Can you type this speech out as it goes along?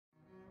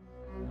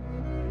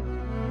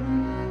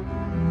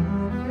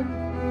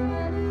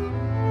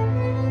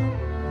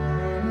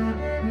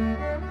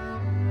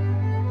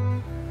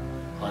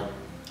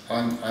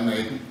I'm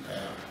Aidan.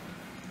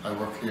 I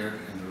work here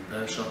in the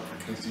repair shop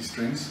for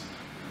K.C.Strings,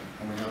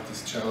 and we have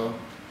this cello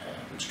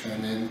which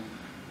came in.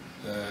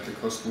 The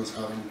customer was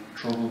having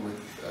trouble with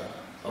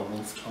a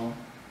Wolftone,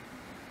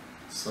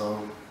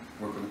 so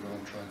we're going to go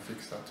and try and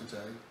fix that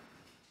today.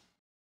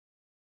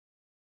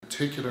 A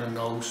particular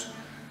note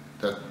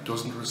that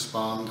doesn't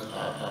respond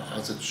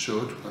as it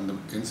should when the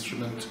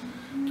instrument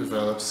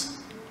develops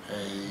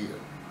a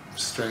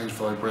strange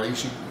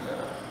vibration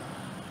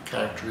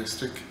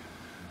characteristic.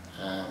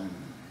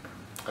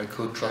 I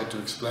could try to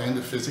explain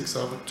the physics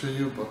of it to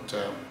you, but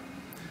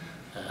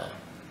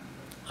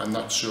I'm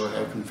not sure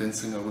how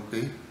convincing I would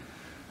be.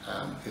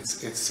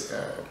 It's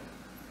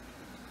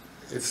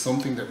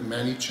something that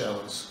many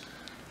cellos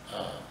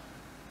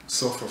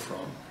suffer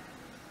from,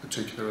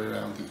 particularly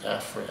around the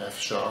F or F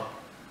sharp,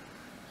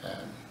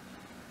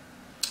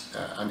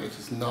 and it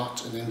is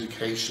not an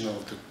indication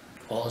of the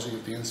quality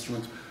of the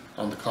instrument.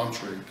 On the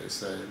contrary, they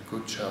say a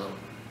good cello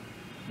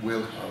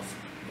will have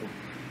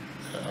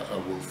a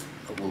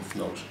wolf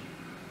note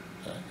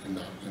in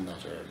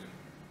that area.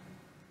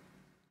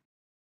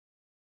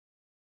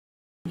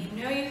 You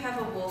know you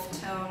have a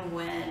Wolftone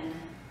when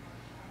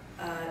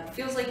it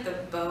feels like the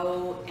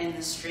bow and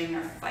the string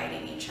are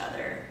fighting each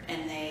other,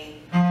 and you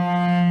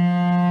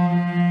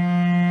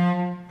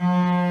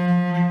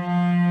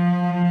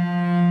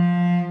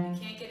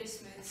can't get a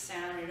smooth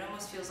sound. It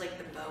almost feels like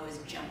the bow is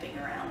jumping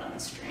around on the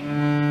string.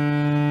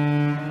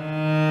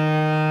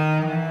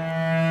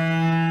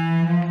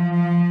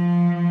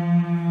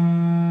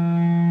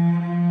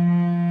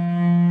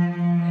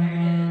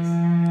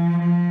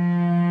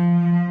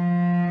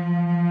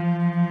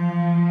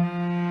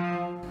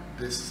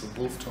 This is a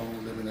Wolftone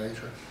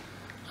Eliminator,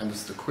 and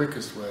it's the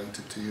quickest way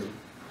to deal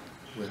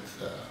with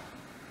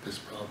this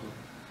problem.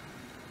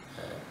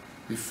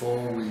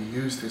 Before we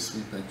use this,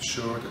 we make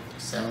sure that the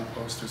sound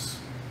post is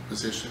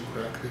positioned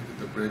correctly, that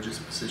the bridge is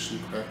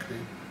positioned correctly,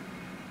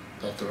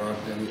 that there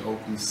aren't any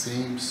open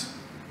seams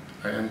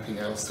or anything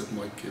else that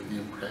might give the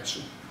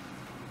impression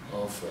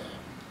of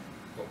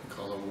what we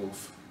call a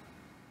wolf.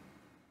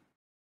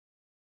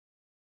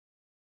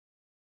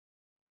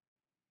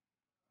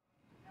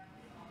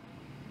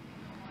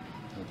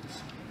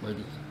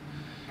 Maybe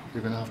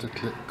you're going to have to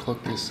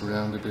click this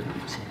around a bit.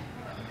 So,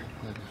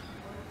 maybe.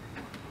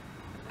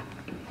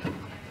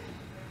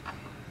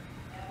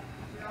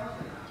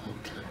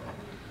 Okay.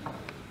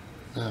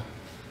 Now,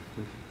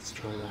 let's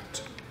try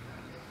that.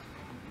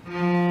 A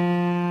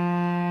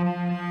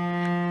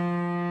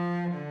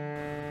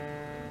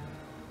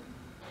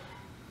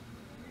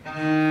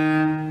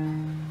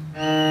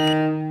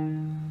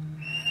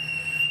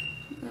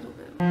little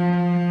bit.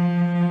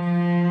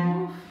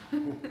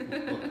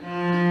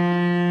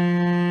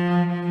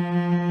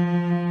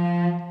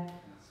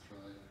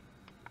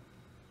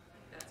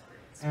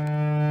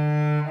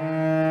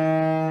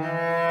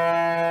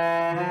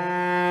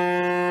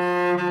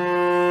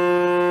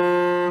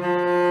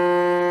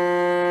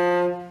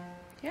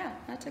 Yeah,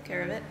 that took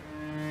care of it.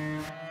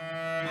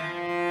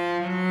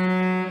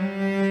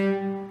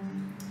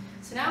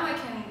 So now I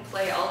can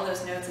play all of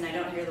those notes and I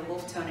don't hear the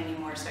Wolftone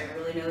anymore, so I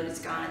really know that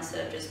it's gone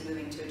instead of just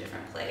moving to a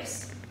different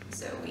place.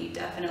 So we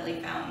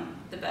definitely found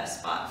the best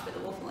spot for the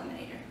Wolf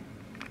Eliminator.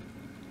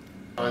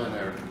 Trial and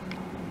error.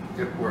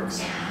 It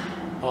works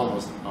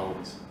almost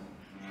always.